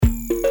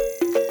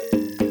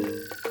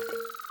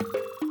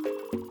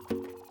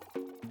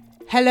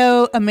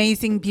Hello,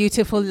 amazing,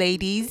 beautiful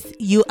ladies.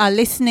 You are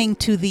listening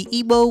to the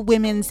Igbo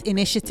Women's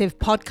Initiative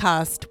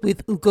podcast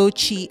with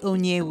Ugochi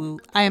Onyewu.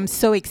 I am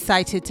so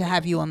excited to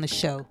have you on the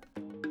show.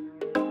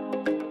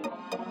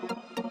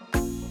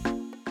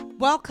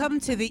 Welcome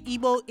to the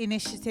Igbo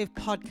Initiative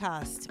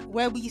podcast,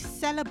 where we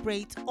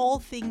celebrate all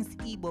things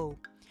Igbo.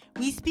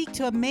 We speak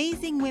to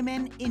amazing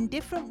women in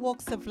different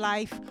walks of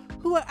life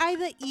who are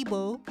either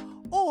Igbo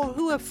or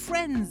who are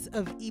friends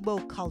of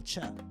Igbo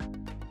culture.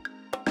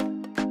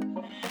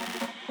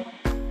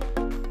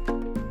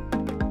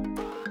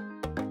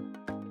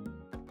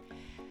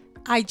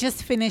 I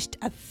just finished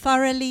a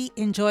thoroughly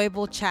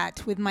enjoyable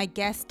chat with my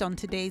guest on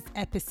today's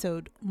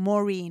episode,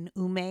 Maureen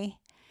Ume.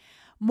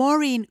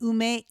 Maureen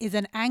Ume is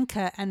an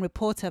anchor and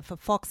reporter for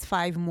Fox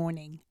 5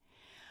 Morning.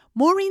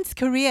 Maureen's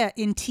career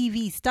in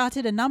TV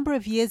started a number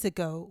of years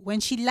ago when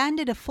she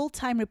landed a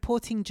full-time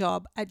reporting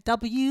job at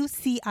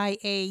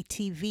WCIA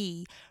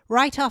TV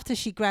right after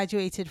she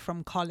graduated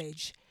from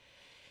college.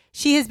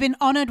 She has been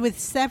honored with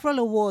several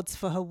awards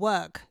for her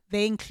work.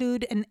 They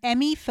include an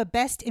Emmy for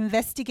Best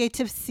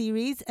Investigative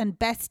Series and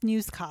Best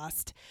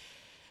Newscast.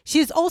 She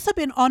has also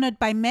been honored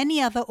by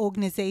many other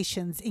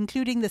organizations,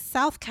 including the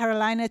South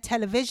Carolina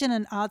Television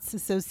and Arts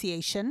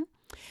Association,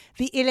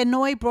 the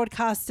Illinois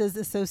Broadcasters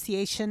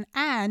Association,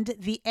 and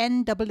the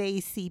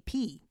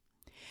NAACP.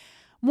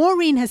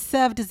 Maureen has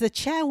served as the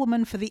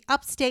chairwoman for the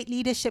Upstate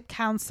Leadership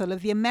Council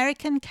of the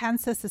American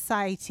Cancer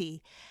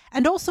Society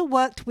and also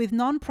worked with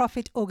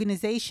nonprofit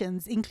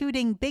organizations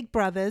including Big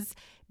Brothers,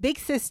 Big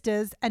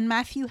Sisters, and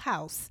Matthew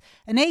House,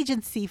 an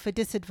agency for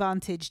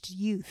disadvantaged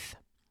youth.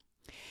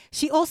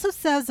 She also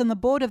serves on the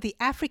board of the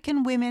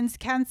African Women's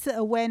Cancer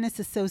Awareness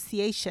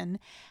Association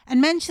and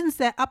mentions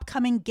their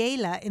upcoming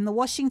gala in the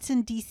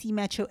Washington, D.C.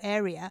 metro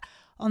area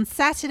on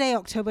Saturday,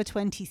 October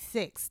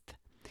 26th.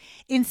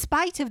 In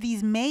spite of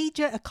these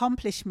major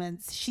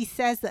accomplishments, she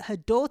says that her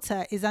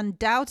daughter is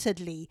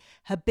undoubtedly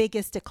her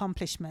biggest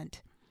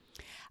accomplishment.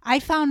 I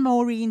found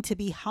Maureen to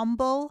be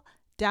humble,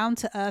 down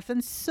to earth,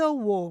 and so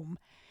warm.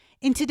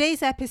 In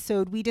today's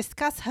episode, we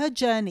discuss her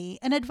journey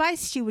and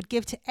advice she would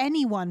give to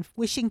anyone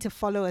wishing to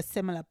follow a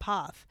similar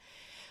path.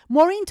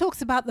 Maureen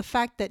talks about the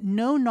fact that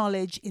no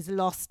knowledge is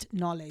lost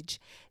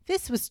knowledge.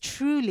 This was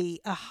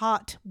truly a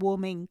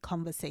heartwarming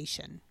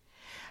conversation.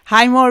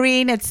 Hi,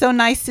 Maureen. It's so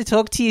nice to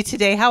talk to you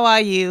today. How are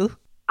you?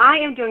 I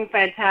am doing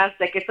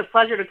fantastic. It's a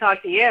pleasure to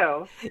talk to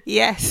you.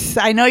 Yes,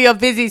 I know you're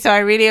busy, so I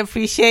really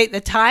appreciate the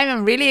time.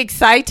 I'm really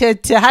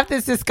excited to have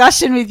this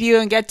discussion with you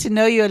and get to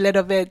know you a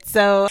little bit.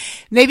 So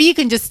maybe you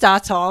can just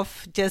start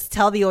off, just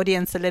tell the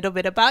audience a little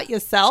bit about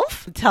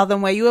yourself. Tell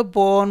them where you were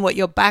born, what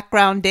your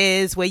background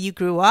is, where you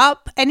grew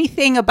up,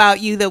 anything about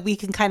you that we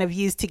can kind of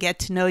use to get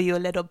to know you a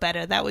little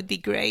better. That would be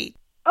great.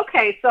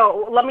 Okay,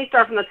 so let me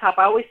start from the top.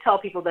 I always tell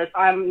people this.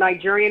 I'm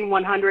Nigerian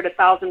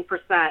 1,000%.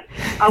 I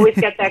always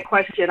get that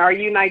question. Are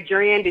you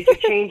Nigerian? Did you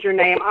change your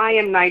name? I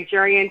am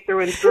Nigerian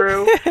through and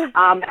through.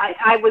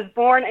 I was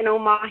born in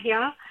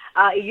Umuahia.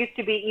 It used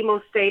to be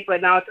Imo State,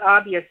 but now it's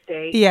Abia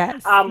State.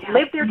 Yes.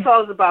 Lived there till I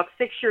was about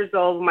 6 years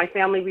old. My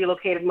family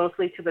relocated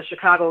mostly to the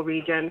Chicago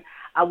region.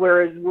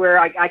 Where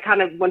I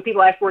kind of, when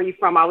people ask where you're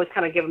from, I always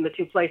kind of give them the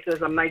two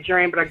places. I'm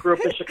Nigerian, but I grew up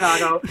in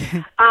Chicago.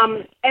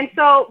 And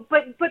so,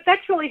 but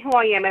that's really who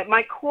I am. At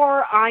my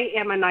core, I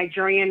am a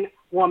Nigerian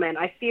woman.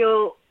 I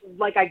feel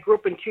like I grew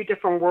up in two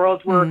different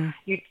worlds where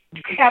you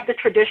have the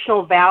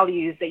traditional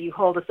values that you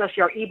hold,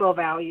 especially our Igbo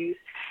values.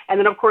 And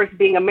then, of course,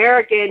 being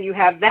American, you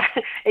have that,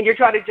 and you're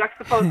trying to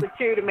juxtapose the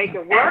two to make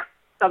it work.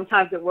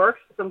 Sometimes it works,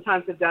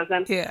 sometimes it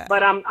doesn't. Yeah.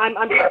 But I'm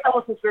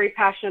very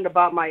passionate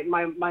about my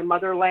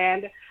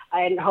motherland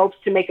and hopes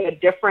to make a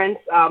difference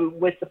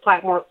with the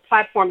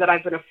platform that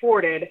I've been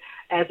afforded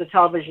as a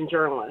television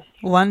journalist.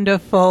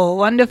 Wonderful,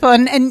 wonderful.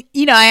 And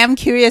you know, I am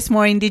curious,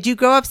 Maureen, did you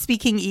grow up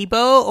speaking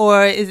Igbo,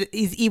 or is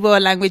Igbo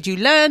a language you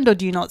learned, or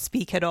do you not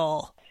speak at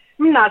all?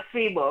 Not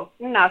Igbo.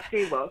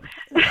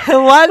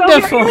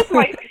 Wonderful. So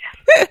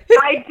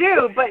I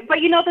do,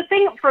 but you know, the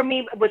thing for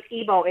me with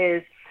Igbo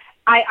is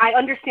I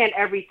understand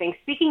everything.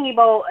 Speaking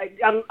Igbo,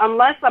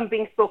 unless I'm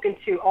being spoken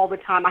to all the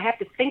time, I have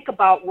to think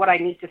about what I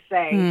need to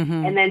say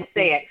and then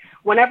say it.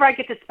 Whenever I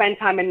get to spend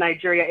time in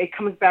Nigeria, it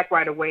comes back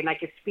right away and I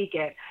can speak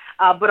it.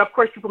 But of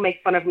course, people make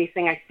fun of me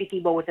saying I speak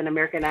Igbo with an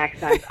American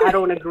accent. I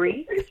don't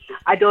agree.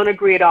 I don't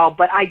agree at all.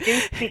 But I do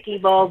speak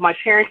Igbo. My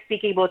parents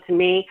speak Igbo to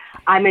me.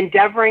 I'm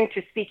endeavoring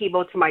to speak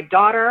Igbo to my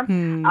daughter,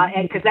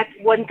 and because that's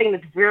one thing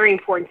that's very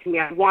important to me.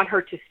 I want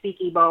her to speak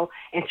Igbo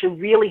and to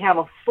really have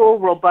a full,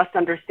 robust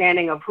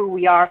understanding of who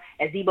we are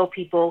as Igbo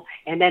people,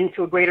 and then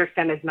to a greater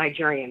extent as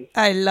Nigerians.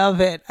 I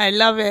love it. I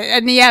love it.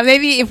 And yeah,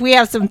 maybe if we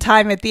have some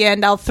time at the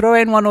end, I'll throw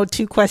in one or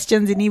two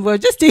questions in Igbo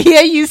just to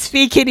hear you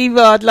speak in Igbo.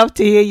 I'd love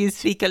to hear you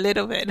speak a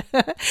little bit.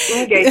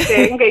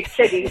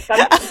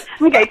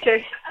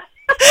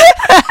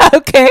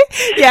 Okay.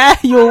 Yeah,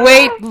 your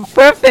weight.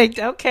 Perfect.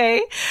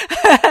 Okay.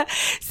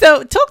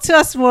 So talk to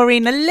us,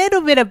 Maureen, a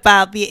little bit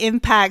about the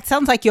impact.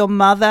 Sounds like your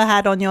mother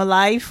had on your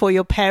life or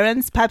your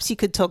parents. Perhaps you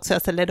could talk to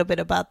us a little bit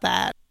about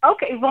that.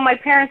 Okay, well, my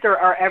parents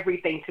are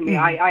everything to me.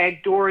 I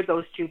adore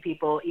those two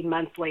people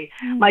immensely.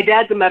 My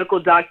dad's a medical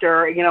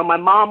doctor. You know, my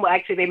mom,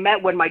 actually, they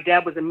met when my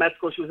dad was in med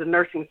school. She was in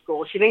nursing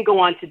school. She didn't go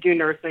on to do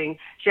nursing.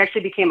 She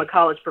actually became a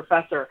college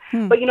professor.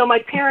 But, you know, my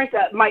parents,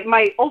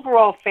 my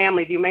overall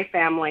family, the Ume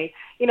family,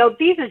 you know,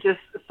 these are just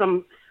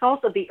some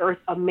salt of the earth,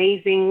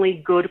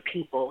 amazingly good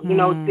people. You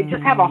know, they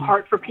just have a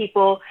heart for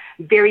people,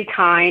 very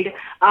kind.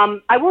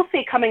 I will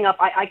say coming up,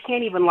 I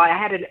can't even lie. I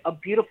had a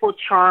beautiful,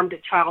 charmed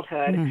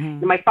childhood.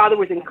 My father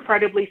was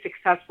incredibly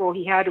successful.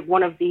 He had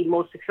one of the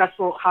most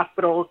successful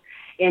hospitals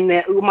in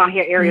the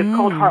Umahia area. It's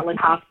called Heartland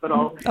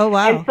Hospital. Oh,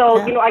 wow. And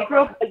so, you know, I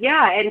grew up,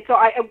 and so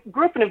I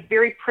grew up in a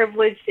very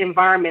privileged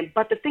environment.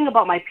 But the thing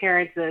about my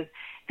parents is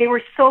they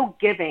were so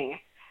giving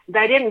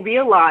that I didn't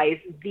realize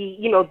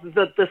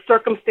the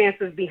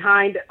circumstances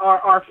behind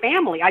our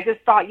family. I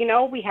just thought, you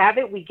know, we have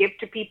it, we give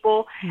to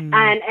people,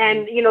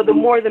 and you know, the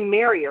more the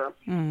merrier.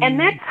 And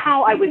that's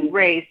how I was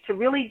raised,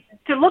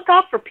 to look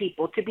out for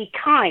people, to be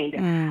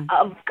kind.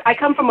 I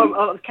come from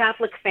a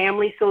Catholic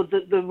family, so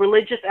the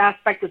religious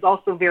aspect is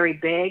also very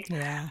big.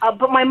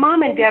 But my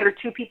mom and dad are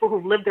two people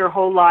who've lived their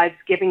whole lives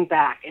giving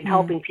back and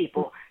helping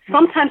people,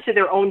 sometimes to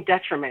their own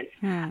detriment.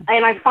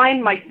 And I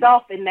find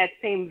myself in that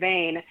same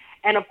vein.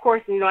 And of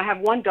course, you know, I have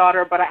one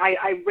daughter, but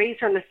I raise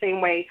her in the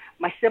same way.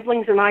 My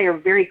siblings and I are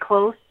very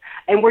close,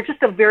 and we're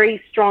just a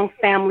very strong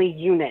family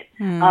unit.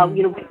 You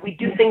know, we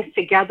do things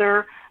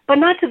together, but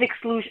not to the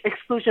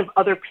exclusion of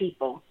other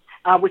people,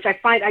 which I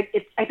find,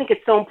 I think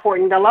it's so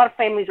important. A lot of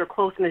families are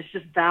close and it's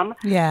just them.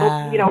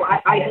 But, you know,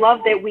 I love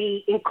that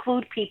we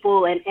include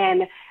people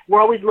and we're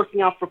always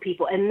looking out for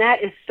people, and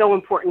that is so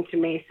important to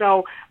me.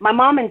 So my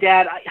mom and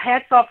dad,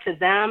 hats off to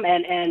them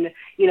and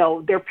you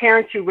know, their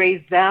parents who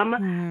raised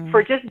them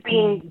for just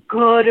being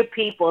good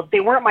people. If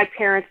they weren't my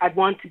parents, I'd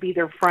want to be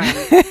their friend.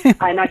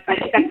 And I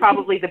think that's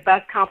probably the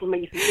best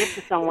compliment you can give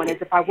to someone is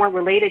if I weren't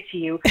related to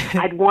you,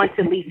 I'd want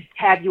to at least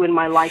have you in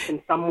my life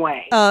in some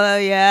way. Oh,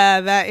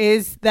 yeah, that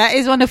is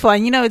wonderful.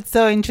 And, you know, it's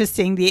so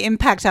interesting, the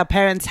impact our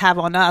parents have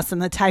on us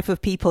and the type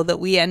of people that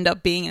we end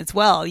up being as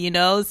well, you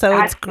know? So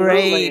it's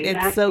great.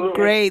 It's so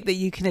great that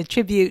you can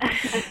attribute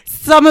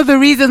some of the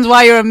reasons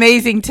why you're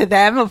amazing to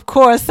them. Of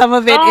course, some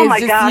of it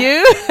is just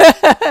you.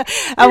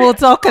 And we'll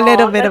talk a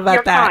little bit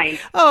about that. Kind.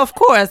 Oh, of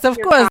course.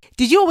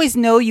 Did you always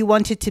know you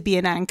wanted to be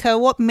an anchor?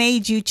 What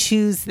made you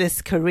choose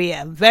this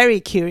career? Very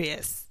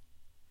curious.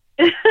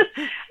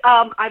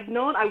 I've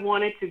known I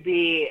wanted to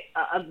be,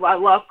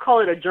 I'll call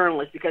it a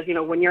journalist because, you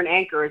know, when you're an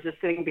anchor, it's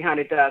just sitting behind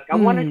a desk. I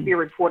wanted to be a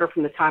reporter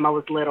from the time I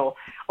was little,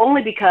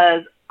 only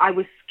because I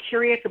was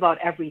curious about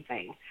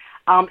everything.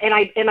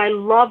 And I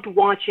loved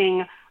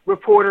watching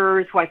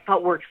reporters who I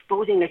felt were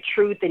exposing the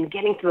truth and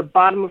getting to the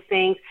bottom of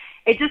things.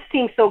 It just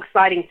seemed so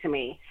exciting to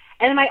me.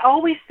 And I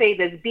always say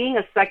this, being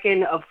a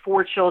second of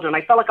 4 children,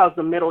 I felt like I was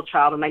the middle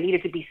child and I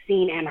needed to be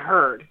seen and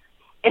heard.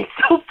 And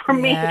so for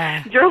me,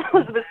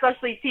 journalism,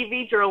 especially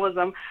TV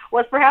journalism,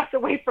 was perhaps a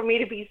way for me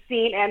to be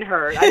seen and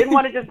heard. I didn't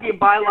want to just be a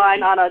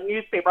byline on a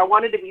newspaper. I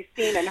wanted to be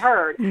seen and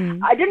heard.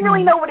 I didn't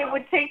really know what it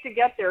would take to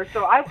get there.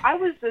 So I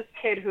was this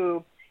kid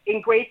who,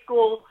 in grade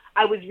school,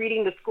 I was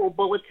reading the school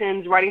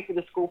bulletins, writing for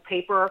the school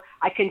paper.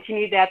 I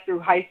continued that through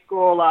high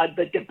school,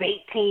 the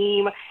debate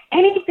team,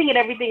 anything and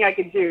everything I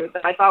could do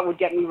that I thought would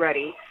get me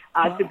ready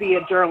to be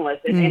a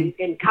journalist. And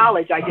in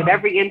college, I did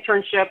every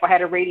internship. I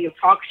had a radio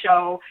talk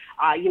show.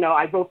 You know,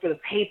 I wrote for the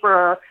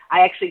paper.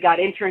 I actually got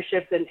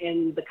internships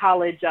in the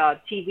college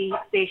TV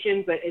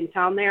stations in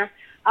town there.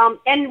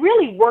 And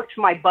really worked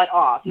my butt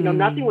off. You know,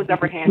 nothing was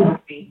ever handed to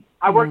me.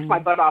 I worked my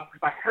butt off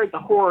because I heard the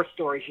horror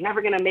stories. You're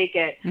never going to make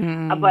it.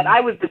 But I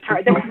was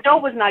determined. No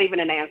was not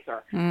even an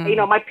answer. You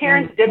know, my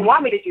parents didn't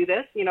want me to do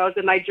this. You know, as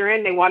a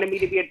Nigerian, they wanted me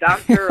to be a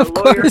doctor or a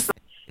lawyer.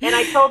 And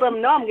I told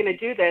them, no, I'm going to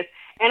do this.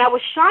 And I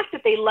was shocked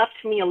that they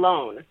left me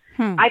alone.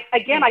 I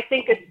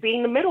think it's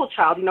being the middle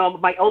child. You know,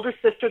 my older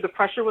sister, the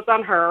pressure was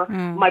on her.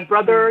 My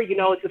brother, you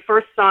know, it's the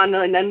first son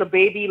and then the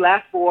baby,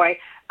 last boy.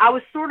 I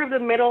was sort of the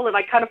middle, and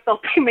I kind of felt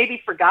they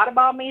maybe forgot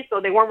about me,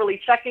 so they weren't really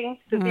checking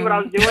to see what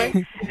I was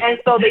doing. And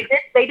so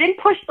they didn't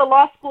push the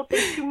law school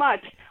thing too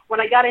much.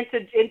 When I got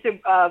into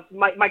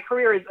my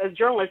career as a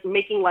journalist,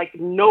 making like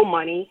no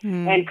money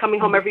and coming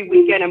home every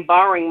weekend and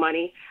borrowing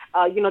money,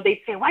 you know,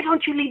 they'd say, why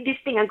don't you leave this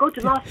thing and go to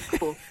law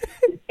school?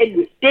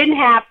 It didn't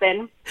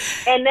happen.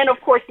 And then,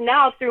 of course,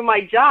 now through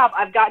my job,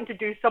 I've gotten to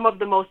do some of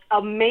the most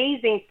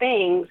amazing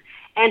things.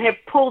 and have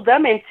pulled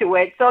them into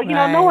it. So, you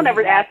know, no one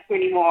ever asks me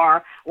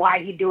anymore, why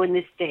are you doing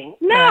this thing?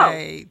 No,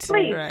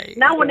 please. Right.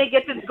 Now when they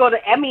get to go to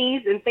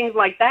Emmys and things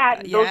like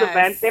that, those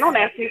events, they don't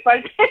ask me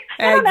questions.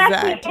 They don't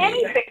ask me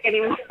anything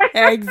anymore.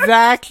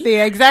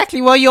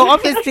 Exactly. Well, you're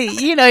obviously,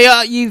 you know,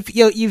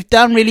 you've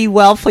done really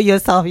well for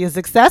yourself. You're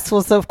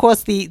successful. So, of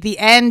course, the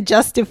end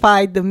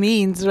justified the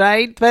means,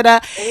 right? But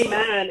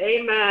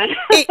Amen.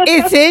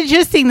 It's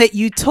interesting that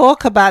you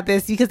talk about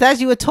this because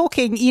as you were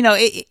talking, you know,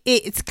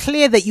 it's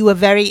clear that you were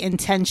very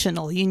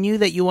intentional. You knew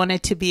that you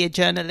wanted to be a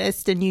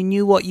journalist and you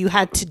knew what you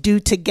had to do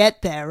to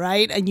get there,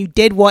 right? And you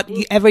did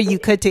whatever you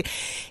could to.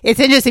 It's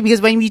interesting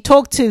because when we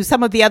talk to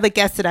some of the other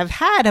guests that I've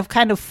had have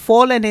kind of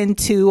fallen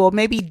into or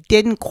maybe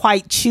didn't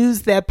quite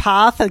choose their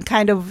path and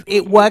kind of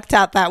it worked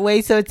out that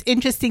way. So it's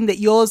interesting that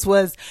yours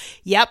was,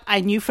 yep,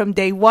 I knew from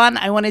day one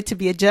I wanted to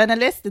be a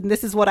journalist and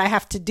this is what I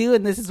have to do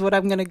and this is what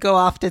I'm going to go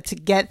after to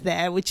get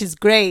there, which is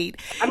great.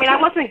 I mean,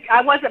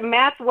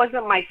 math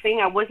wasn't my thing.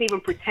 I wasn't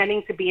even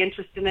pretending to be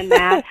interested in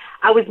that.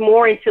 I was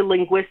more into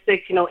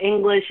linguistics, you know,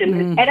 English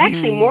and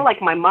actually more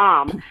like my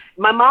mom.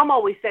 My mom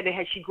always said that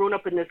had she grown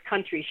up in this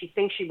country, she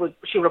thinks she would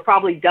have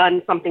probably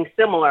done something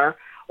similar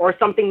or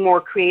something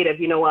more creative,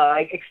 you know,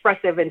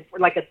 expressive and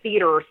like a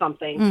theater or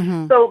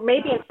something. So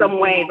maybe in some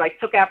ways I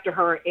took after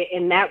her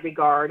in that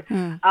regard.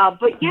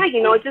 But yeah,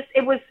 you know,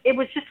 it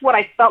was just what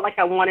I felt like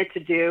I wanted to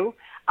do.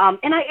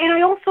 And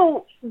I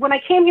also, when I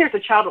came here as a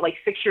child at like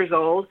 6 years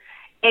old,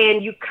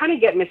 and you kind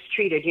of get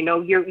mistreated, you know,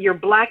 you're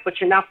black,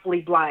 but you're not fully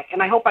black.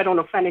 And I hope I don't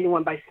offend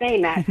anyone by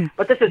saying that,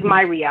 but this is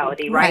my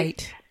reality,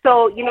 right?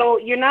 So, you know,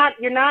 you're not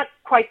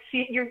quite,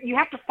 you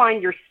have to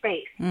find your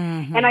space.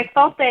 And I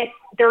felt that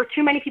there were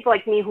too many people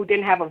like me who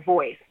didn't have a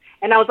voice.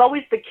 And I was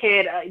always the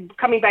kid,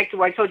 coming back to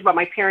what I told you about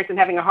my parents and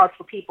having a heart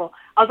for people,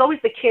 I was always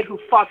the kid who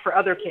fought for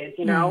other kids,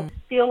 you know.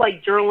 Feel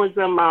like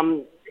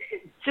journalism,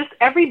 just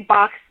every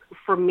box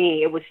for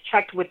me, it was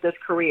checked with this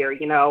career,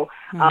 you know.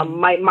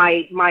 My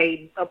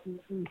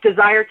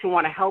desire to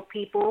want to help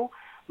people,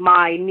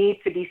 my need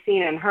to be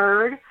seen and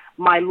heard,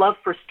 my love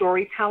for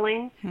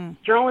storytelling.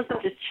 Journalism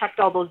just checked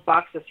all those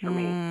boxes for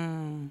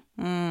me.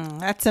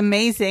 That's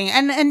amazing.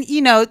 And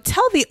you know,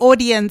 tell the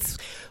audience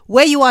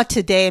where you are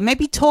today and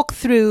maybe talk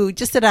through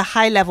just at a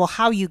high level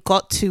how you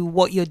got to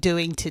what you're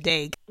doing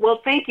today.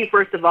 Well, thank you,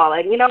 first of all.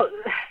 And, you know,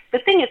 the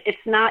thing is,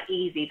 it's not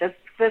easy. This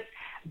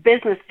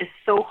business is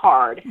so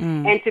hard.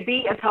 And to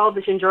be a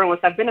television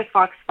journalist, I've been at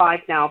Fox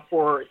 5 now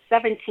for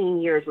 17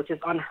 years, which is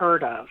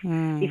unheard of.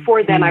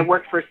 Before then, I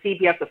worked for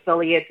CBS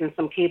affiliates and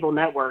some cable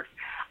networks.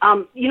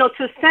 You know,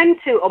 to send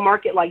to a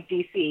market like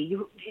DC,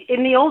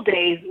 in the old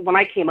days when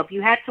I came up,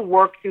 you had to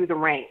work through the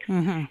ranks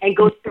and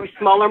go through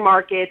smaller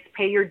markets,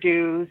 pay your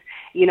dues.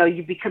 You know,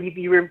 you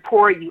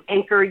report, you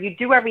anchor, you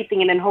do everything,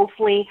 and then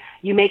hopefully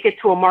you make it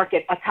to a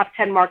market, a top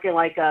 10 market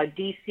like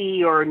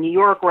DC or New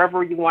York,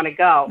 wherever you want to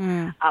go.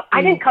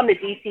 I didn't come to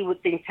DC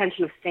with the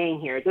intention of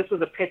staying here. This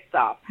was a pit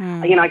stop.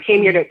 You know, I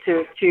came here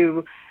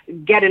to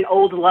get an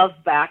old love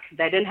back.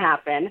 That didn't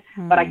happen,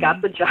 but I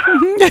got the job.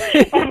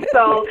 And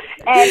so,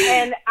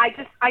 and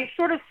I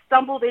sort of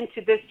stumbled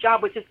into this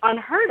job, which is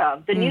unheard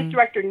of. The news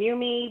director knew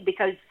me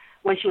because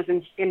when she was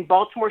in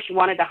Baltimore, she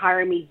wanted to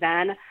hire me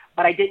then,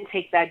 but I didn't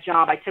take that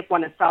job. I took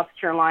one in South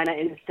Carolina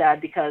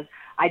instead because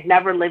I'd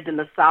never lived in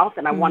the South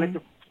and I wanted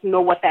to know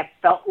what that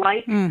felt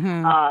like. You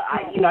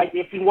know,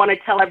 if you want to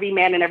tell every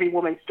man and every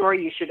woman's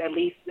story, you should at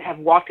least have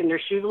walked in their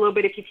shoes a little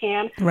bit if you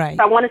can. Right.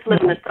 So I wanted to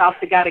live in the South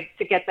to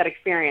get that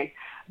experience.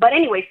 But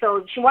anyway,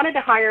 so she wanted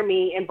to hire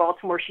me in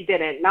Baltimore. She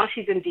didn't. Now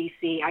she's in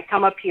D.C. I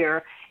come up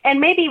here, and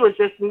maybe it was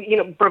just, you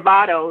know,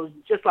 bravado,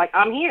 just like,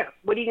 I'm here.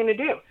 What are you going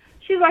to do?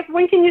 She's like,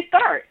 when can you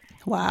start?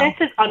 Wow. This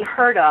is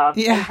unheard of.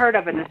 Unheard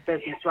of in this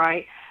business,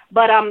 right?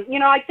 But, you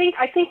know, I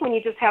think when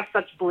you just have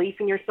such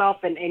belief in yourself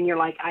and you're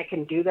like, I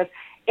can do this,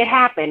 it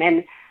happened.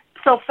 And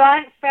so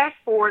fast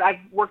forward, I've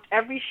worked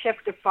every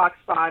shift at Fox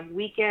 5,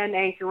 weekend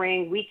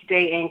anchoring,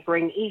 weekday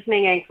anchoring,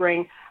 evening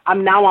anchoring.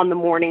 I'm now on the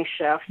morning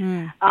shift.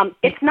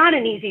 It's not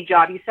an easy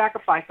job. You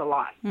sacrifice a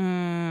lot.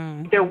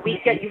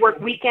 You work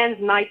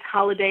weekends, nights,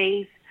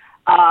 holidays,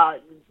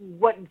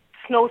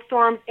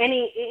 snowstorms,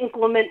 any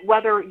inclement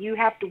weather, you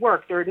have to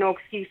work. There are no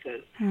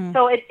excuses.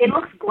 So it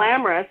looks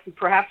glamorous,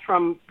 perhaps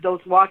from those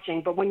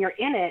watching, but when you're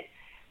in it,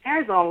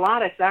 there's a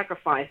lot of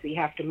sacrifice that you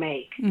have to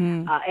make.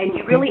 And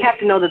you really have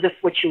to know that this is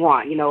what you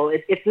want. You know,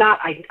 it's not,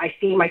 I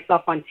see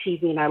myself on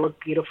TV and I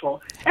look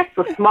beautiful. That's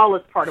the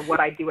smallest part of what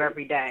I do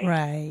every day.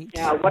 Right.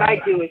 What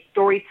I do is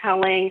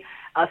storytelling,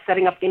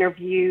 setting up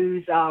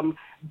interviews,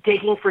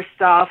 digging for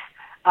stuff.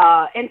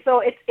 And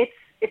so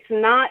it's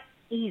not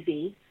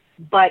easy,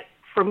 but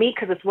for me,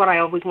 because it's what I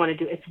always want to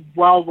do, it's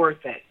well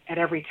worth it at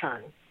every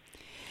turn.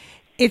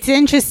 It's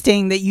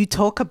interesting that you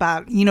talk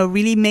about, you know,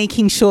 really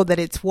making sure that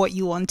it's what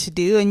you want to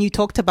do. And you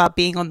talked about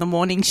being on the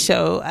morning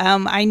show.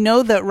 I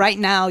know that right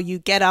now you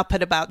get up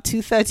at about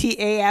 2:30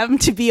 a.m.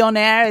 to be on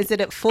air. Is it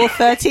at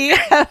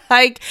 4:30?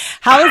 Like,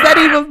 how is that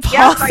even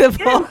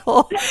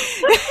possible?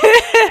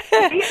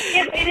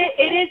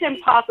 It is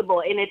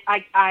impossible. And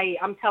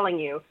I'm telling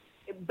you,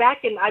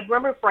 I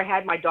remember before I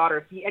had my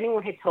daughter, if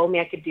anyone had told me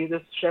I could do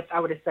this shift, I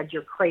would have said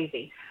you're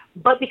crazy.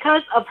 But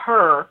because of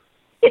her,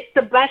 it's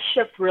the best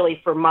shift really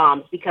for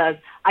moms because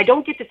I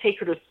don't get to take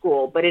her to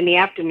school, but in the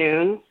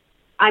afternoon,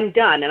 I'm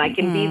done and I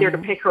can be there to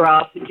pick her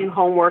up and do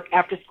homework,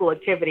 after school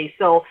activities.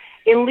 So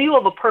in lieu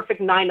of a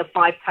perfect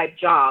 9-to-5 type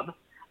job,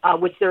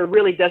 which there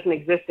really doesn't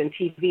exist in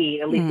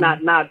TV, at least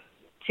not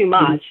too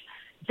much,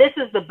 this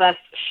is the best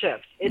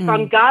shift. It's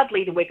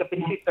ungodly to wake up at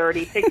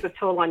 2:30. It takes a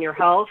toll on your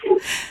health,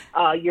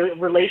 your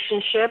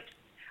relationships.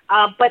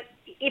 But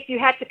if you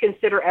had to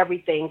consider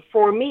everything,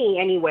 for me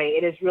anyway,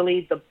 it is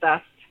really the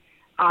best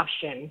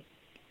option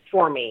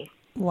for me.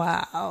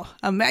 Wow.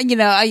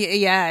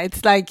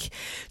 It's like,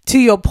 to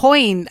your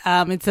point,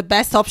 it's the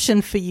best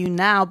option for you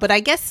now. But I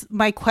guess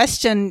my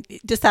question,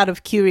 just out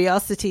of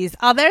curiosity, is,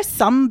 are there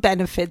some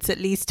benefits at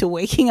least to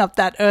waking up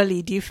that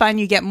early? Do you find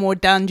you get more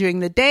done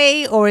during the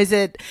day, or is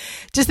it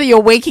just that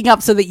you're waking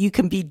up so that you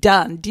can be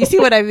done? Do you see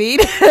what I mean?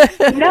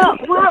 No.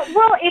 Well,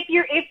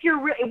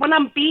 when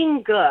I'm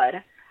being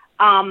good,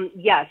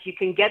 yes, you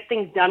can get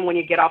things done when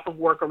you get off of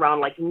work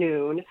around like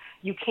noon.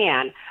 You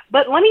can.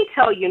 But let me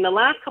tell you, in the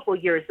last couple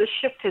of years, this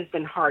shift has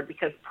been hard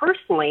because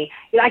personally,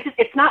 it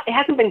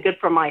hasn't been good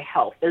for my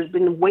health. There's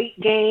been weight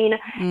gain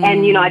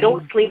and, I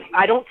don't sleep,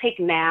 I don't take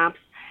naps.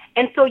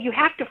 And so you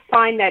have to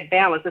find that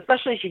balance,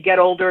 especially as you get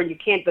older and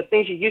the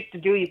things you used to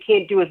do, you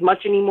can't do as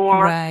much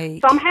anymore.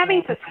 Right. So I'm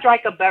having to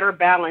strike a better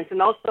balance,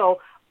 and also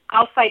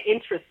outside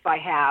interests I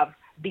have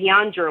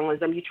beyond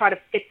journalism, you try to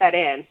fit that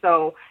in.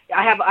 So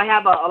I have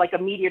a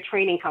media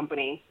training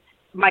company.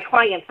 My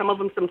clients, some of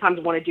them sometimes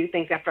want to do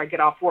things after I get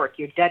off work.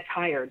 You're dead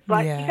tired,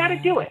 but you got to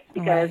do it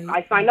because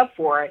I signed up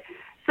for it.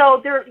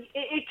 So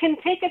it can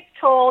take its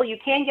toll. You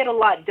can get a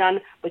lot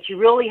done, but you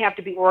really have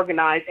to be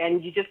organized,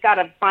 and you just got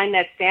to find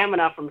that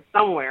stamina from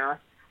somewhere,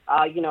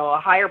 a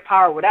higher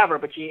power, whatever.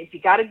 But if you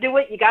got to do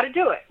it, you got to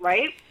do it,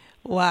 right?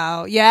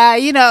 Wow. Yeah.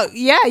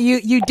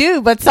 You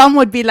do, but some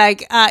would be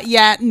like,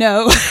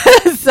 no.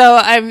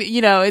 So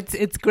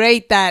it's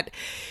great that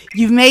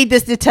you've made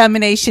this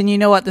determination, you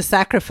know what the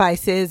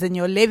sacrifice is, and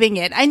you're living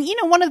it. And,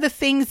 one of the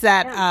things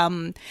that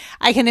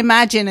I can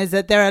imagine is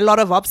that there are a lot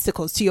of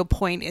obstacles. To your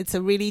point, it's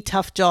a really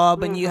tough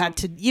job, and you had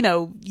to,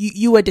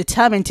 you were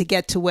determined to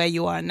get to where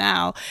you are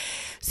now.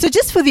 So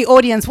just for the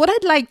audience, what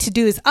I'd like to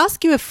do is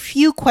ask you a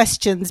few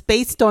questions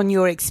based on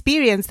your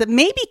experience that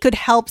maybe could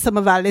help some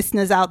of our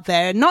listeners out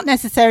there, not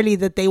necessarily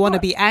that they want to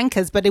be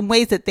anchors, but in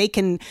ways that they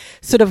can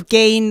sort of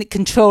gain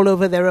control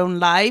over their own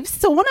lives.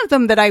 So one of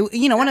them that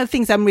one of the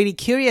things I'm really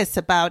curious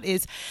about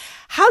is,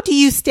 how do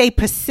you stay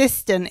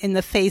persistent in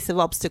the face of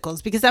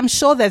obstacles? Because I'm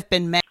sure there've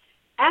been many.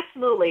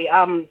 Absolutely.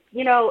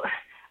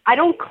 I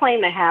don't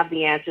claim to have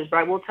the answers, but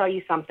I will tell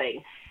you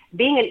something.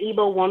 Being an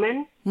Igbo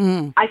woman,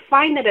 I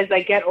find that as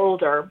I get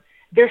older,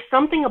 there's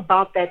something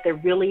about that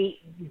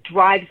really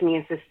drives me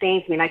and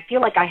sustains me. And I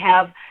feel like I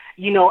have,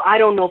 I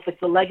don't know if it's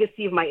the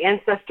legacy of my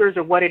ancestors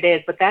or what it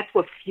is, but that's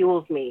what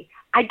fuels me.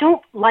 I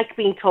don't like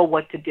being told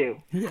what to do,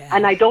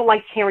 and I don't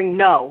like hearing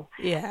no.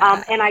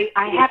 Yeah. And I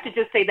have to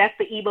just say that's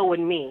the Igbo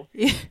in me.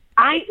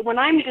 When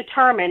I'm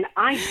determined,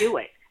 I do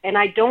it, and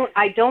I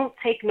don't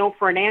take no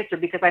for an answer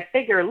because I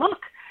figure, look,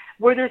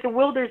 where there's a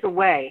will, there's a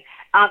way.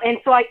 And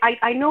so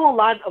I know a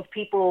lot of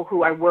people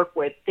who I work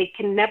with, they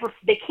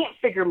can't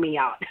figure me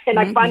out. And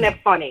I find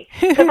that funny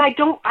because I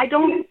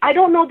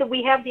don't know that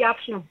we have the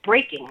option of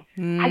breaking.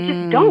 I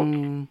just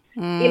don't.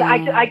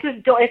 I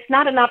just don't. It's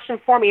not an option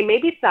for me.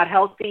 Maybe it's not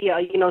healthy.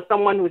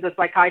 Someone who's a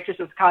psychiatrist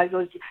or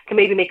psychologist can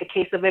maybe make a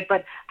case of it,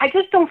 but I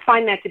just don't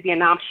find that to be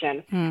an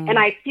option. And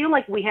I feel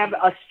like we have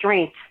a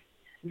strength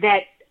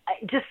that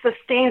just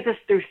sustains us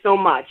through so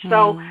much.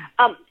 So,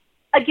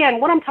 again,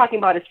 what I'm talking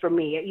about is for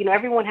me.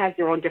 Everyone has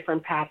their own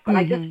different path, but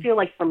I just feel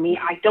like for me,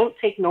 I don't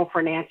take no for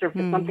an answer. If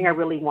it's something I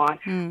really want,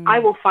 I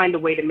will find a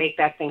way to make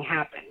that thing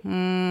happen.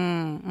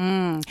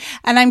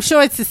 And I'm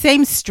sure it's the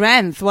same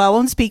strength. Well, I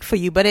won't speak for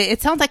you, but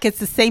it sounds like it's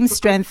the same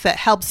strength that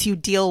helps you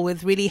deal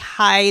with really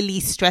highly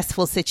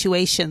stressful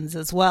situations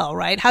as well,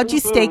 right? How do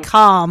you stay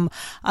calm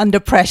under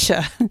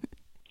pressure?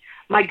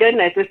 My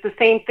goodness, it's the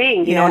same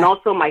thing, and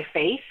also my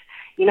faith.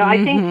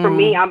 I think for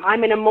me,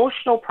 I'm an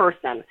emotional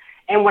person.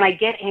 And when I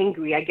get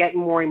angry, I get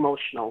more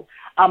emotional.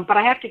 But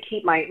I have to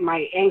keep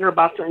my anger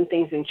about certain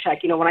things in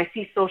check. When I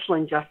see social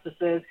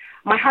injustices,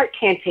 my heart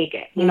can't take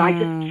it. I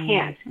just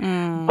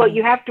can't. But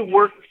you have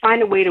to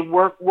find a way to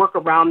work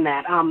around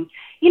that.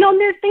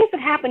 There's things that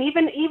happen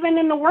even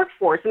in the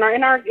workforce, in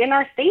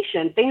our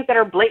station, things that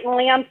are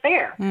blatantly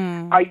unfair.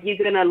 Are you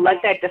going to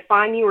let that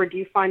define you, or do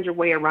you find your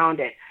way around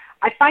it?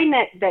 I find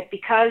that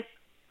because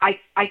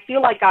I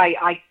feel like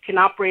I can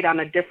operate on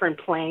a different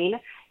plane,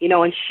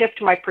 and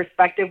shift my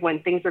perspective when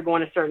things are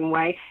going a certain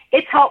way.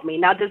 It's helped me.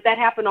 Now, does that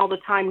happen all the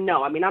time?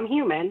 No. I mean, I'm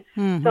human.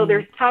 So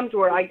there's times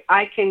where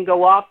I can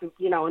go off,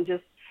 and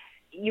just,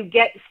 you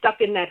get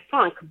stuck in that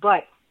funk.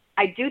 But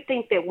I do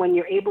think that when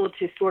you're able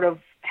to sort of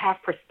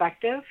have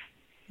perspective,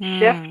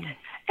 shift,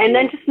 And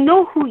then just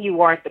know who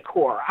you are at the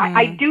core.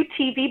 I do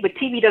TV, but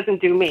TV doesn't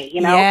do me, you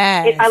know?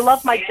 Yes. I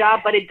love my job,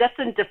 but it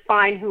doesn't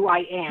define who I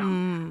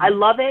am. I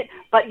love it,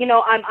 but, you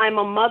know, I'm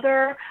a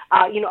mother,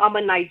 you know, I'm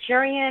a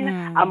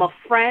Nigerian, I'm a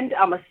friend,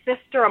 I'm a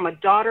sister, I'm a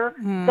daughter.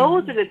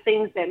 Those are the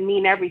things that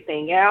mean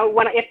everything. You know,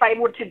 if I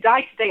were to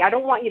die today, I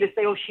don't want you to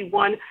say, oh, she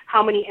won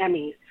how many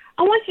Emmys.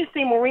 I want you to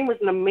say Maureen was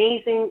an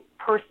amazing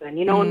person,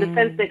 you know, in the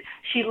sense that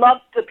she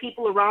loved the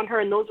people around her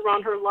and those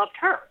around her loved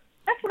her.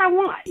 That's what I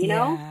want, you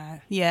know?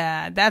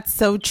 Yeah, that's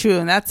so true.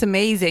 And that's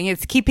amazing.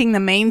 It's keeping the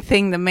main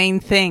thing,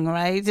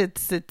 right?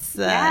 It's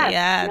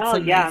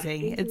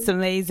amazing. It's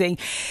amazing.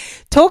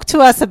 Talk to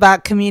us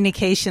about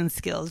communication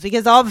skills,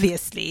 because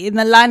obviously in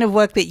the line of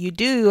work that you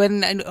do,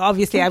 and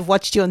obviously I've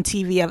watched you on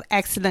TV, you have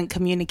excellent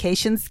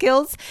communication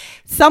skills,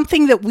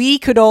 something that we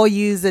could all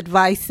use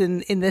advice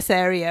in this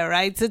area,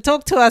 right? So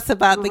talk to us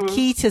about the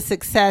key to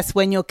success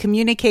when you're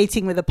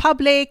communicating with the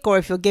public, or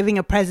if you're giving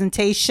a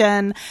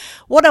presentation.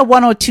 What are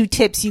one or two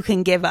tips you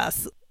can give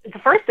us? The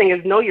first thing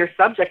is know your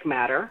subject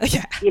matter.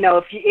 Yeah. You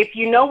know, if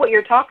you know what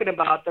you're talking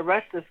about, the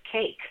rest is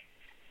cake.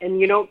 And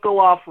you don't go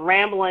off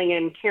rambling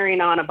and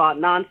carrying on about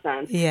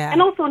nonsense. Yeah.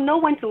 And also know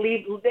when to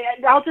leave.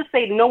 I'll just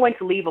say know when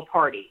to leave a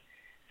party.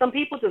 Some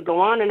people just go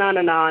on and on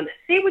and on.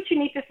 Say what you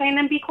need to say and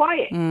then be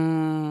quiet.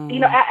 You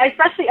know,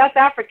 especially us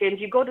Africans,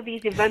 you go to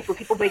these events where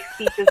people make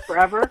speeches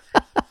forever.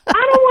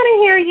 I don't want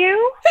to hear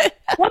you.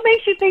 What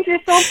makes you think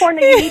it's so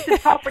important that you need to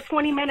talk for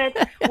 20 minutes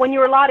when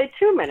you're allotted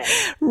 2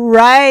 minutes?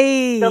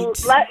 Right.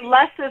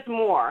 Less is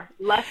more.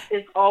 Less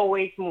is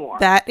always more.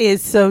 That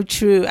is so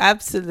true.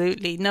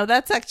 Absolutely. No,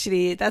 that's a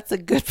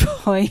good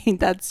point.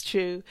 That's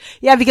true.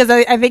 Yeah, because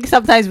I think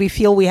sometimes we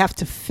feel we have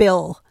to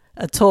fill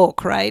a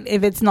talk, right?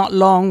 If it's not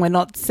long, we're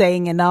not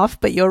saying enough,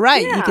 but you're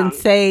right. Yeah. You can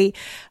say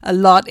a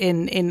lot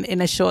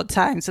in a short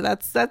time. So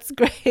that's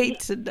great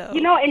to know.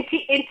 You know, in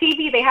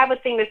TV, they have a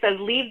thing that says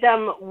leave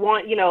them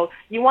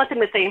you want them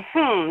to say,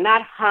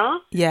 not huh.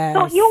 Yes.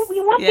 So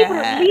you want people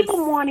to leave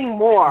them wanting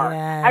more.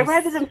 Yes. I'd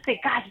rather them say,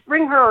 gosh,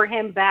 bring her or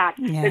him back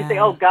than say,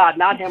 oh God,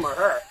 not him or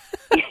her.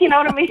 You know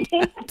what I mean?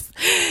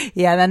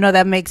 Yeah, I know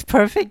that makes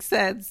perfect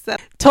sense.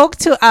 Talk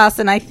to us,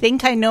 and I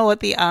think I know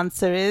what the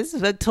answer is,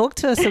 but talk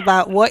to us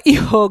about what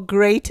your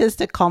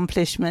greatest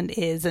accomplishment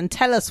is and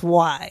tell us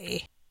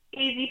why.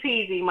 Easy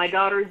peasy. My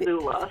daughter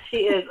Zula. She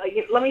is.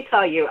 Let me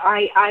tell you.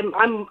 I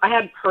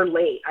had her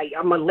late.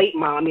 I'm a late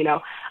mom. You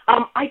know.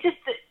 I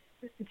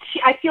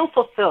feel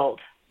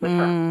fulfilled with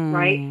her,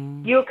 right?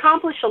 You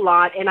accomplish a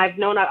lot, and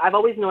I've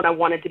always known I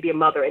wanted to be a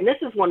mother, and this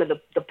is one of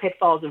the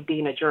pitfalls of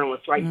being a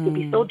journalist, right? You can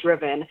be so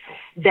driven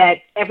that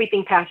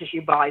everything passes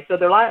you by. So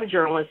there are a lot of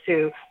journalists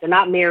who they're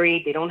not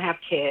married, they don't have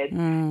kids,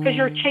 because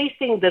you're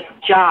chasing this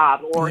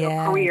job or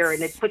a career,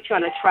 and it puts you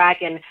on a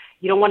track, and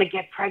you don't want to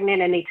get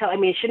pregnant, and it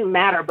shouldn't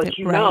matter, but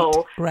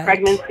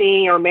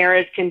pregnancy or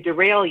marriage can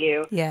derail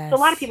you. Yes. So a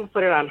lot of people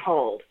put it on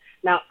hold.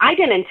 Now, I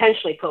didn't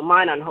intentionally put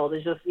mine on hold.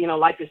 It's just,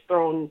 life has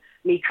thrown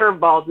me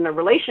curveballs in the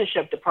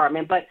relationship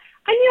department, but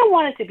I knew I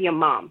wanted to be a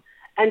mom.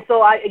 And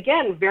so I,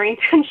 again, very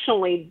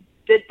intentionally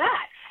did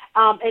that.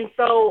 And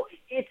so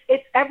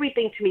it's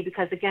everything to me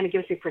because, again, it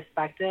gives me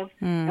perspective.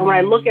 And when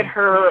I look at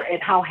her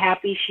and how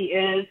happy she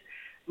is,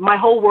 my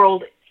whole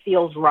world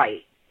feels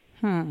right.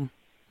 I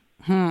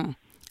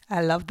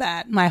love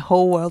that. My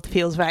whole world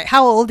feels right.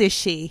 How old is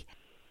she?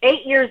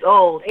 8 years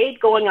old, 8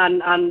 going on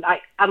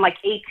like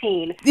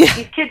 18. Yeah.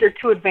 These kids are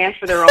too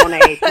advanced for their own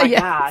age. My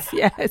gosh.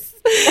 Yes.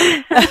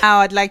 Now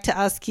I'd like to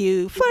ask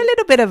you for a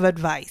little bit of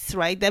advice,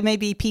 right? There may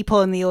be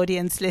people in the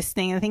audience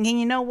listening and thinking,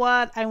 you know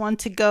what? I want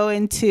to go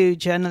into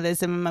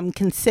journalism. I'm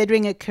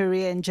considering a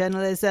career in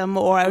journalism,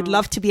 or I would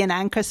love to be an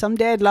anchor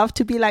someday. I'd love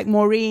to be like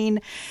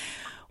Maureen.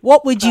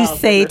 What would you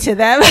say to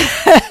them?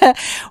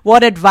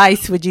 What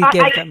advice would you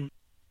give them?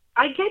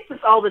 I get this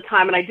all the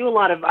time, and I do a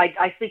lot of,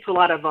 I speak to a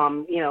lot of,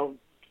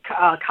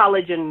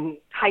 college and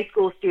high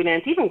school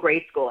students, even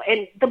grade school.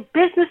 And the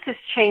business has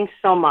changed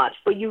so much.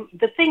 But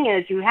the thing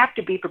is, you have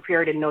to be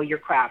prepared and know your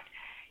craft.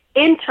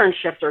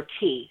 Internships are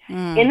key.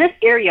 In this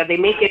area, they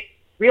make it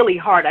really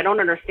hard. I don't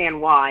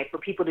understand why, for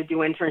people to do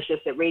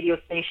internships at radio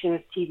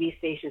stations, TV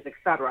stations,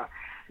 etc.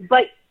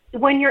 But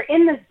when you're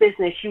in this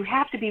business, you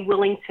have to be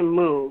willing to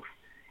move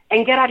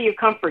and get out of your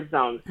comfort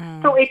zone.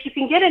 So if you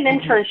can get an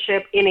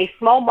internship in a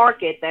small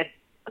market that's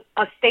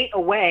a state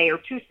away or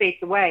 2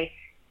 states away,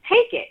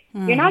 take it.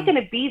 You're not going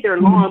to be there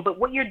long, but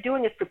what you're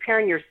doing is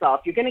preparing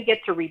yourself. You're going to get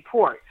to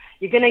report.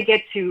 You're going to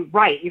get to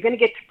write. You're going to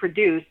get to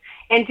produce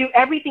and do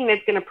everything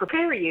that's going to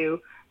prepare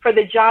you for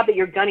the job that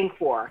you're gunning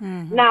for.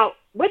 Now,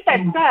 with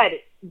that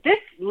said, this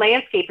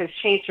landscape has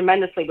changed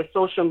tremendously with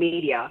social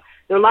media.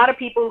 There are a lot of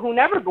people who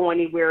never go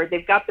anywhere.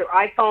 They've got their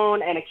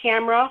iPhone and a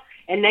camera,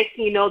 and next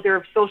thing you know,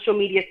 they're social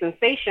media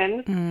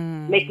sensations,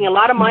 making a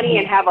lot of money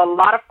and have a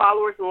lot of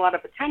followers and a lot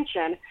of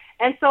attention.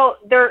 And so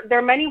there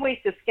are many ways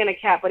to skin a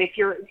cat. But if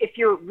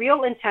your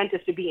real intent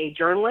is to be a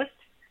journalist,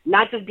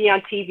 not just be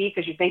on TV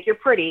because you think you're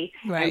pretty.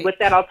 Right. And with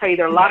that, I'll tell you,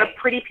 there are a lot of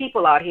pretty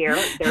people out here.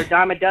 There are a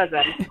dime a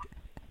dozen.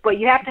 but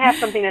you have to have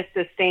something that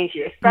sustains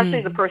you, especially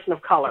as a person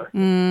of color,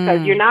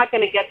 because you're not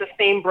going to get the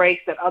same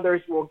breaks that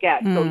others will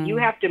get. So you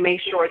have to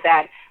make sure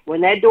that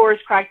when that door is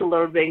cracked a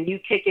little bit and you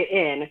kick it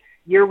in,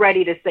 you're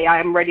ready to say, I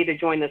am ready to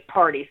join this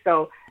party.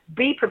 So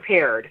be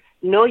prepared.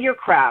 Know your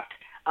craft.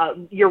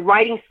 Your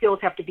writing skills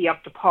have to be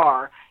up to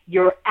par.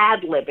 Your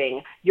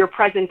ad-libbing, your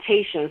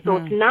presentation. So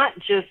it's not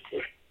just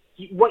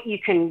what you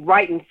can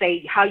write and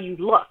say, how you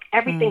look.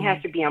 Everything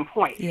has to be on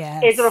point.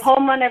 Yes. Is it a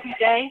home run every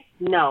day?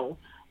 No.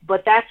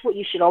 But that's what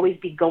you should always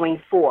be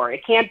going for.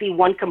 It can't be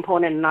one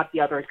component and not the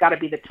other. It's got to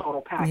be the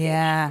total package.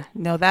 Yeah,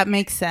 no, that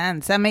makes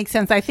sense. That makes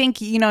sense. I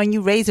think, and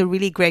you raise a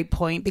really great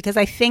point, because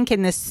I think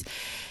in this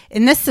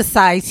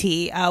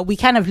society, we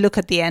kind of look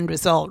at the end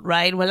result,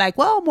 right? We're like,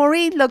 well,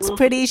 Maureen looks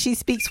pretty. She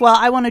speaks well.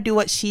 I want to do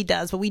what she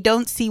does. But we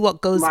don't see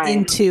what goes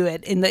into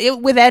it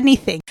with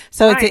anything.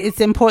 So it's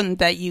important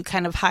that you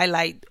kind of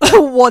highlight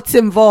what's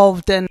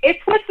involved. And it's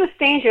what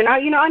sustains you.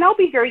 And I'll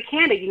be very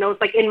candid.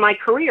 It's like in my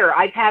career,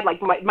 I've had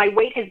my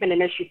weight has been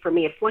an issue for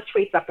me. It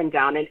fluctuates up and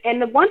down.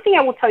 And the one thing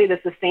I will tell you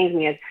that sustains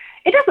me is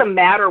it doesn't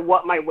matter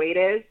what my weight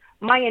is.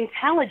 My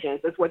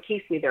intelligence is what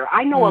keeps me there.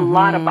 I know a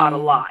lot about a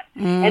lot.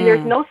 And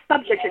there's no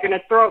subject you're going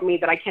to throw at me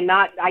that I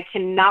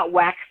cannot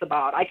wax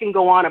about. I can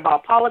go on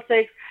about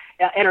politics,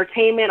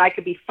 entertainment. I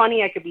could be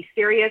funny. I could be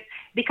serious,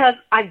 because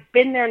I've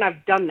been there and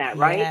I've done that,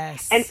 right?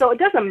 Yes. And so it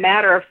doesn't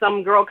matter if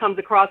some girl comes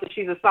across and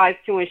she's a size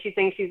 2 and she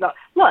thinks she's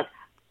look,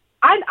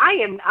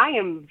 I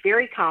am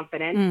very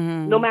confident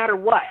no matter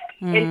what.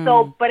 And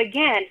so, but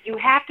again, you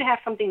have to have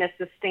something that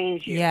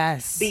sustains you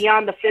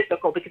beyond the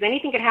physical, because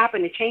anything can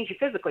happen to change you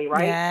physically,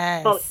 right?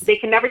 Yes. So they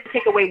can never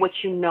take away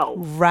what you know.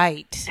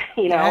 Right.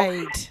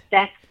 Right.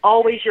 That's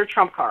always your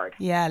trump card.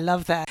 Yeah, I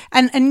love that.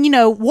 And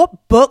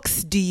what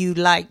books do you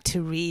like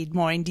to read,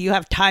 Maureen? Do you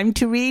have time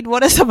to read?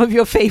 What are some of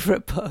your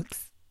favorite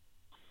books?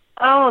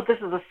 Oh, this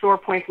is a sore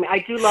point for me. I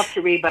do love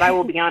to read, but I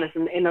will be honest,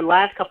 in the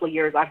last couple of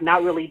years, I've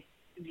not really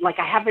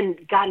I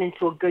haven't gotten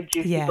into a good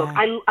juicy book.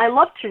 I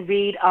love to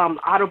read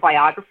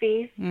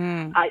autobiographies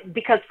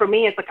because for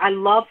me it's like I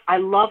love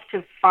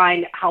to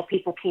find how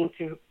people came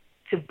to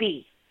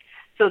be.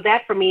 So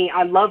that for me,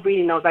 I love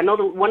reading those. I know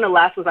one of the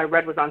last ones I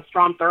read was on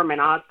Strom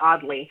Thurmond,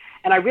 oddly,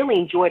 and I really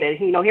enjoyed it.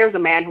 Here's a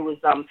man who was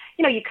a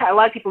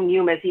lot of people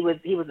knew him as he was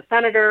a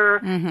senator.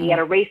 He had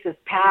a racist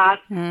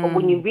past, but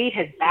when you read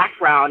his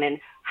background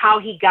and how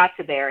he got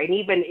to there, and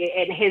even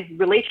in his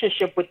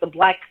relationship with the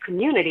Black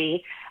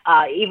community,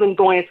 even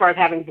going as far as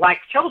having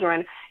Black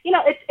children,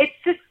 it's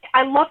just,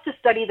 I love to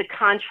study the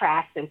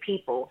contrast in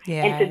people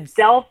and to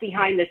delve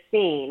behind the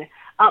scene,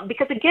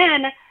 because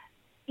again,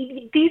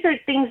 these are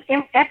things,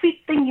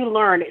 everything you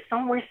learn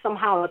somewhere,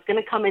 somehow it's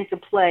going to come into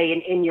play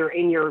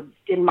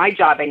in my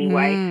job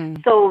anyway.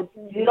 So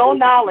no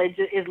knowledge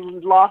is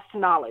lost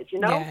knowledge,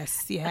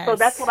 Yes. So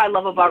that's what I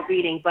love about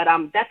reading. But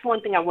that's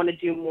one thing I want to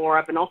do more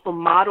of, and also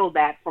model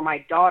that for my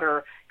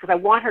daughter, because I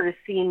want her to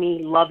see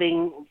me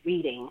loving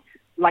reading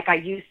like I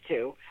used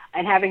to,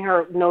 and having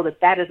her know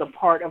that is a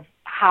part of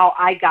how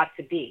I got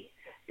to be,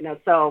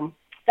 so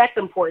that's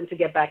important to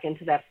get back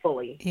into that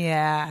fully.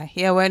 Yeah.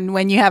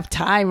 When you have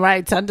time,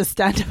 right? It's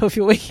understandable if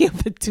you're waking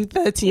up at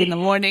 2:30 in the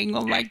morning.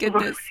 Oh my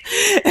goodness.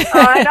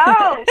 I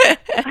know.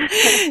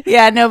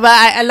 Yeah, no, but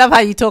I love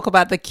how you talk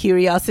about the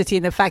curiosity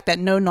and the fact that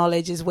no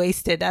knowledge is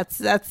wasted. That's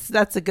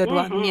a good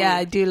one. Yeah,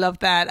 I do love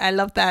that. I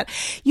love that.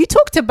 You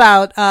talked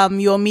about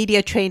your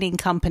media training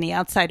company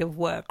outside of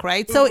work,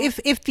 right? So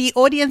if the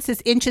audience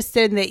is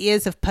interested and their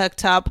ears have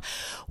perked up,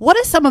 what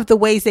are some of the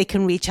ways they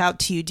can reach out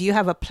to you? Do you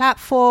have a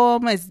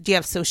platform? Do you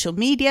have social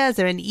media? Is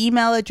there an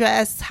email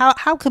address?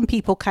 How can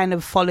people kind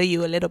of follow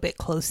you a little bit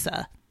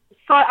closer?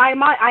 So I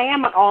am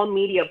on all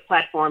media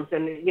platforms,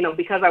 and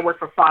because I work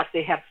for Fox,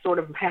 they have sort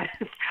of had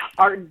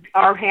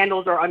our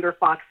handles are under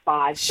Fox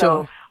 5.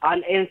 Sure. So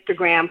on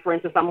Instagram, for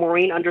instance, I'm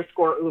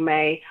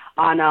Maureen_Ume.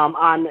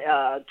 On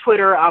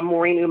Twitter, I'm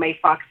Maureen Ume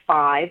Fox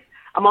 5.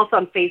 I'm also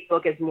on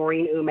Facebook as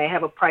Maureen Ume. I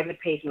have a private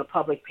page and a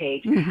public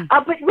page.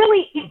 But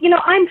really,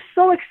 I'm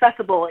so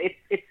accessible.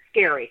 It's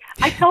scary.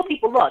 I tell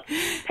people, look,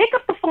 pick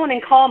up the phone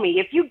and call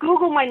me. If you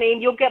Google my name,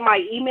 you'll get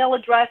my email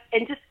address,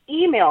 and just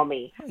email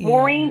me,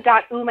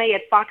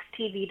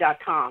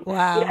 maureen.ume@foxtv.com.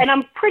 Wow. And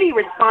I'm pretty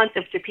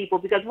responsive to people,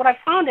 because what I've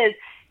found is,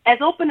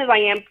 as open as I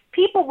am,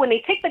 people, when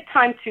they take the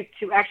time to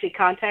actually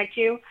contact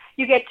you,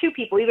 you get two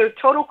people, either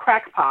total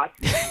crackpots,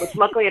 which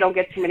luckily I don't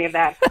get too many of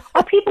that,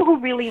 or people who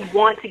really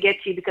want to get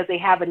to you because they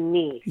have a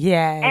need.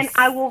 Yes. And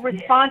I will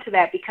respond to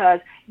that, because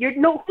who's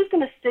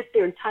going to sit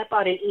there and type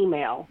out an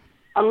email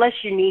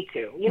unless you need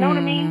to? You know what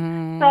I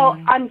mean? So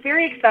I'm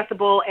very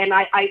accessible, and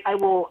I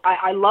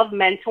love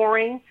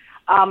mentoring.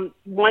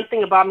 One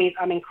thing about me is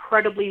I'm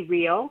incredibly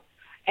real.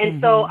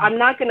 And so I'm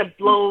not going to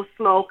blow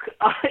smoke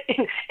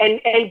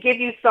and give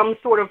you some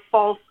sort of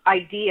false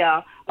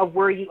idea of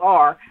where you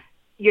are.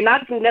 You're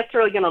not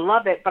necessarily going to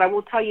love it, but I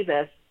will tell you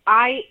this.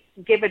 I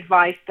give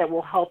advice that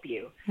will help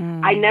you.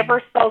 I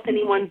never salt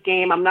anyone's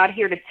game. I'm not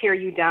here to tear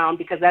you down,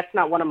 because that's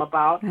not what I'm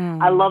about.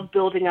 I love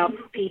building up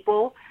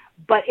people.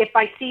 But if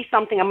I see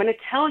something, I'm going to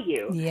tell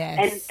you.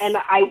 Yes. And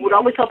I would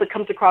always hope it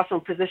comes across from a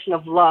position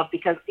of love,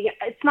 because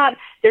it's not,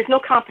 there's no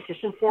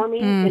competition for me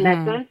in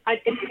that sense.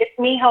 It's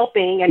me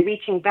helping and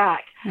reaching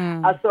back.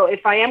 So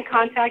if I am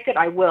contacted,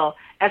 I will.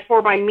 As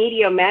for my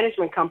media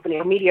management company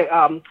or media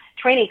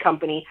training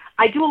company,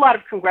 I do a lot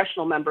of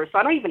congressional members. So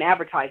I don't even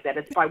advertise that.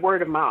 It's by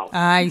word of mouth.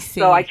 I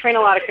see. So I train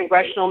a lot of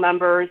congressional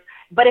members.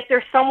 But if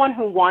there's someone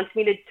who wants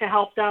me to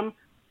help them,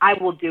 I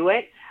will do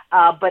it.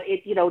 But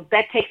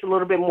that takes a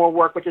little bit more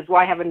work, which is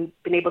why I haven't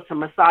been able to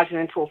massage it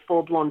into a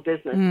full-blown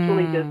business.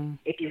 Truly, just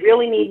if you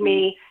really need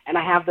me and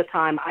I have the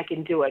time, I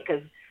can do it,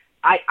 because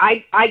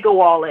I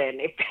go all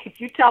in. If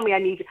you tell me I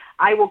need you,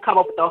 I will come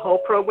up with a whole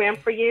program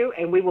for you,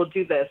 and we will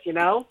do this,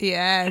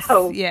 Yes,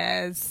 so,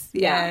 yes.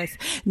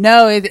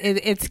 No,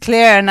 it's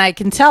clear, and I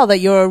can tell that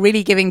you're a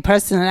really giving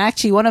person. And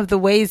actually, one of the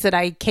ways that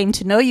I came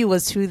to know you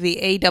was through the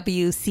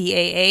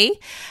AWCAA.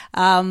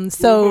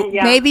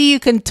 Maybe you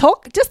can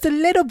talk just a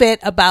little bit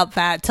about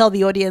that. Tell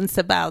the audience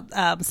about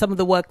some of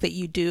the work that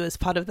you do as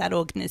part of that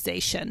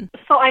organization.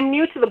 So I'm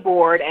new to the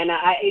board, and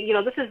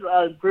this is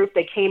a group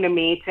that came to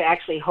me to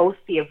actually host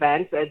the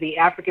event, the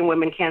African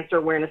Women Cancer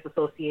Awareness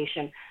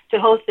Association, to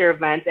host their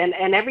events.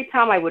 And every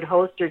time I would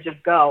host or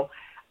just go,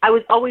 I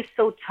was always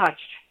so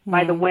touched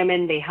by the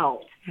women they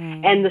helped.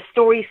 And the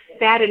stories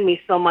saddened me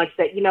so much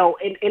that,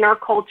 in our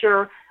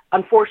culture,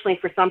 unfortunately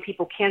for some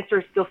people, cancer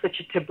is still such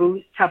a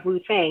taboo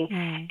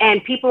thing,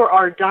 and people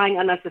are dying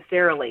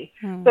unnecessarily.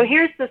 So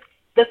here's this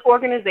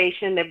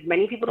organization that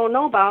many people don't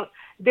know about.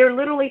 They're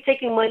literally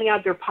taking money out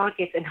of their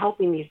pockets and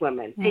helping these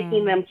women,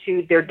 taking them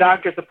to their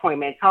doctor's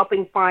appointments,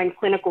 helping find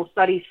clinical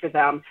studies for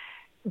them,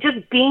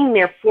 just being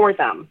there for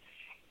them.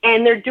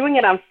 And they're doing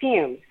it on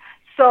fumes.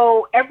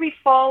 So every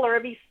fall or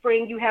every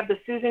spring, you have the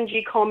Susan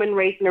G. Komen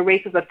race, and it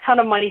raises a ton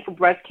of money for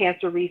breast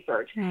cancer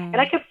research. And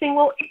I kept saying,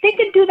 well, if they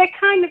can do that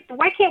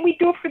why can't we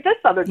do it for this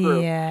other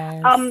group?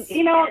 Yes.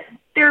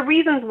 There are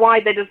reasons why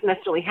that doesn't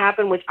necessarily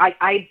happen, which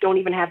I don't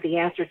even have the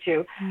answer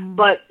to.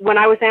 But when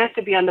I was asked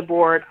to be on the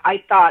board,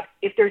 I thought,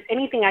 if there's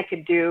anything I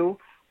could do,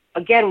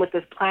 again, with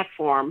this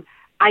platform,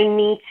 I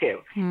need to.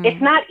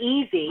 It's not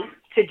easy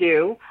to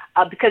do,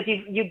 because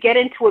you get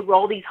into it with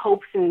all these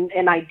hopes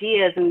and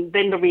ideas, and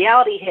then the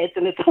reality hits,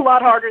 and it's a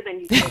lot harder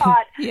than you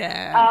thought.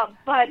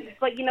 But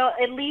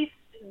at least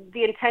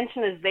the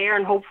intention is there,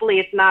 and hopefully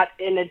it's not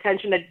an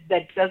intention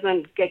that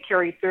doesn't get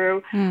carried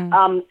through.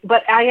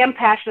 But I am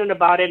passionate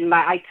about it, and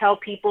I tell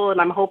people,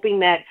 and I'm hoping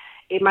that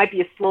it might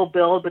be a slow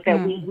build, but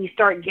that we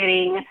start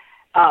getting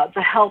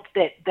the help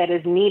that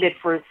is needed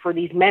for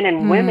these men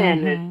and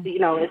women,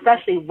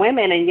 especially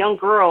women and young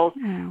girls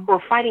who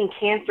are fighting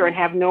cancer and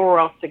have nowhere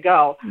else to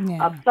go.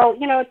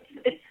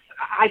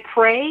 I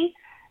pray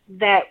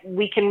that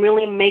we can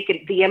really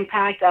make the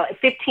impact.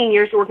 15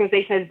 years the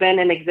organization has been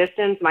in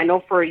existence, and I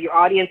know for your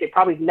audience, they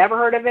probably never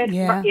heard of it.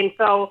 And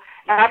so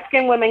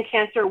African Women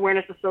Cancer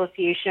Awareness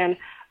Association,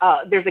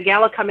 there's a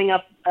gala coming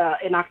up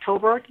in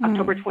October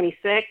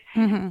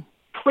 26th.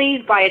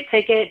 Please buy a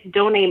ticket,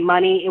 donate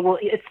money.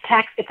 It's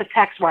a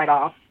tax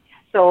write-off.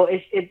 So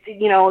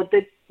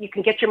you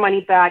can get your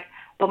money back.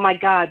 But my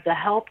God, the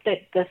help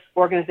that this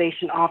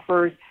organization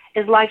offers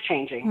is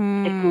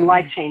life-changing. It's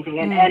life-changing.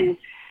 And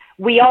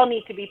we all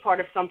need to be part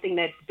of something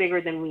that's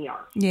bigger than we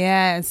are.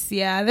 Yes.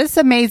 Yeah. This is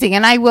amazing.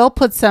 And I will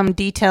put some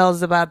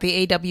details about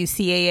the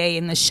AWCAA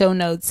in the show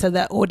notes so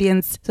the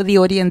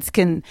audience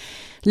can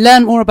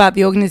learn more about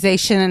the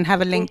organization and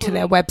have a link to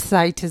their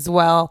website as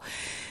well.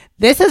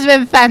 This has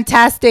been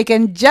fantastic.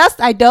 And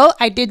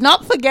I did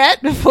not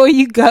forget before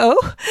you go,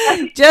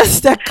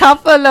 just a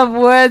couple of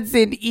words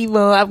in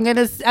Igbo. I'm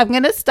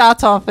gonna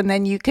start off, and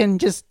then you can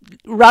just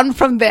run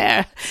from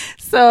there.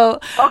 So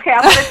okay,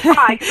 I'm gonna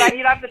try, because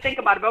you don't have to think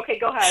about it. But okay,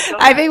 go ahead.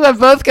 I think we're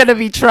both gonna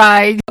be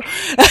trying.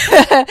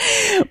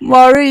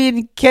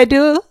 Maureen,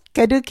 kedu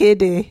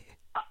kede.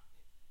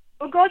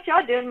 Ugochi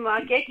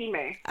adịmma ka eke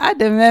ime.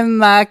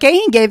 Adịmma ka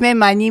ihe ga-eme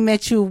ma anyị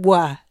mechi ugbu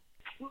a.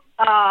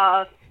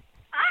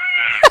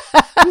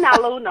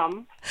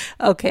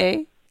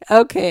 Okay.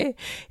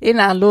 In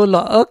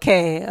alụlọ.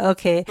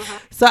 Okay.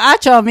 So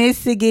achọrọ m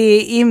isi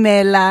gị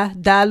imela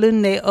dalu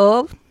ne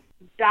o.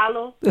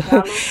 Dalu.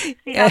 See,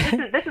 now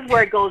this is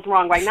where it goes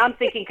wrong. Right now I'm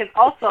thinking, because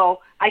also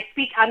I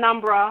speak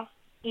Anambra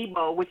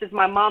Igbo, which is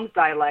my mom's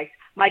dialect.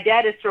 My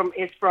dad is from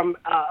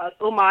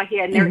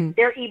Umuahia, and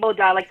their Igbo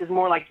dialect is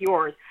more like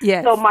yours.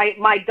 Yes. So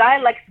my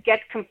dialects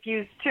get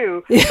confused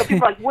too. So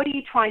people are like, what are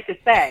you trying to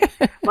say?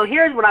 Well,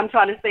 here's what I'm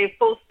trying to say,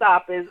 full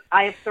stop, is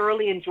I have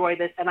thoroughly enjoyed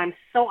this, and I'm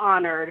so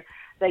honored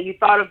that you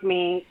thought of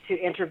me to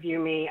interview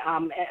me. I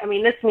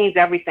mean, this means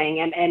everything.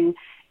 And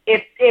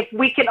if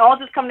we can all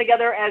just come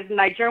together as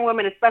Nigerian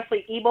women,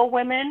 especially Igbo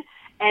women,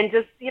 and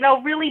just,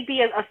 really be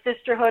a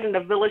sisterhood and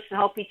a village to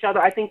help each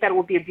other, I think that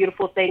would be a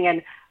beautiful thing.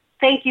 And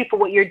thank you for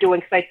what you're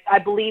doing, because I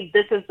believe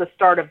this is the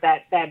start of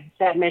that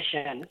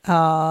mission.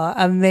 Oh,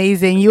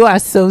 amazing. You are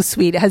so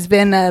sweet. It has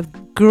been a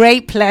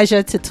great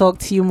pleasure to talk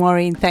to you,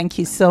 Maureen. Thank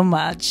you so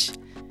much.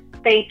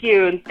 Thank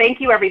you. And thank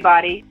you,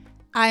 everybody.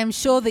 I am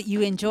sure that you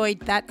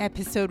enjoyed that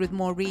episode with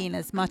Maureen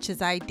as much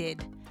as I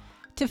did.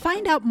 To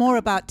find out more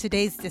about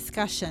today's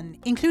discussion,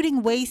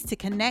 including ways to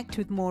connect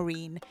with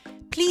Maureen,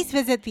 please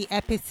visit the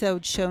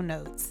episode show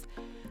notes.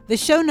 The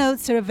show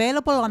notes are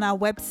available on our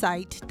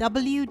website,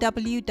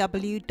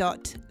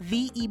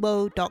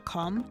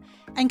 www.theebo.com,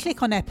 and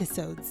click on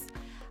episodes.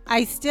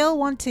 I still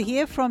want to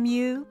hear from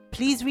you.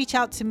 Please reach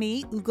out to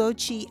me,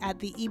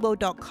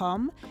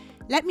 ugochi@theebo.com.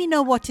 Let me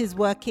know what is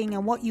working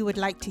and what you would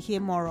like to hear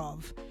more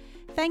of.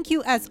 Thank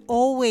you as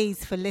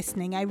always for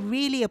listening. I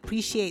really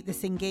appreciate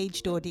this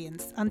engaged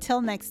audience. Until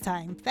next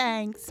time,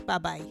 thanks.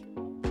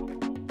 Bye-bye.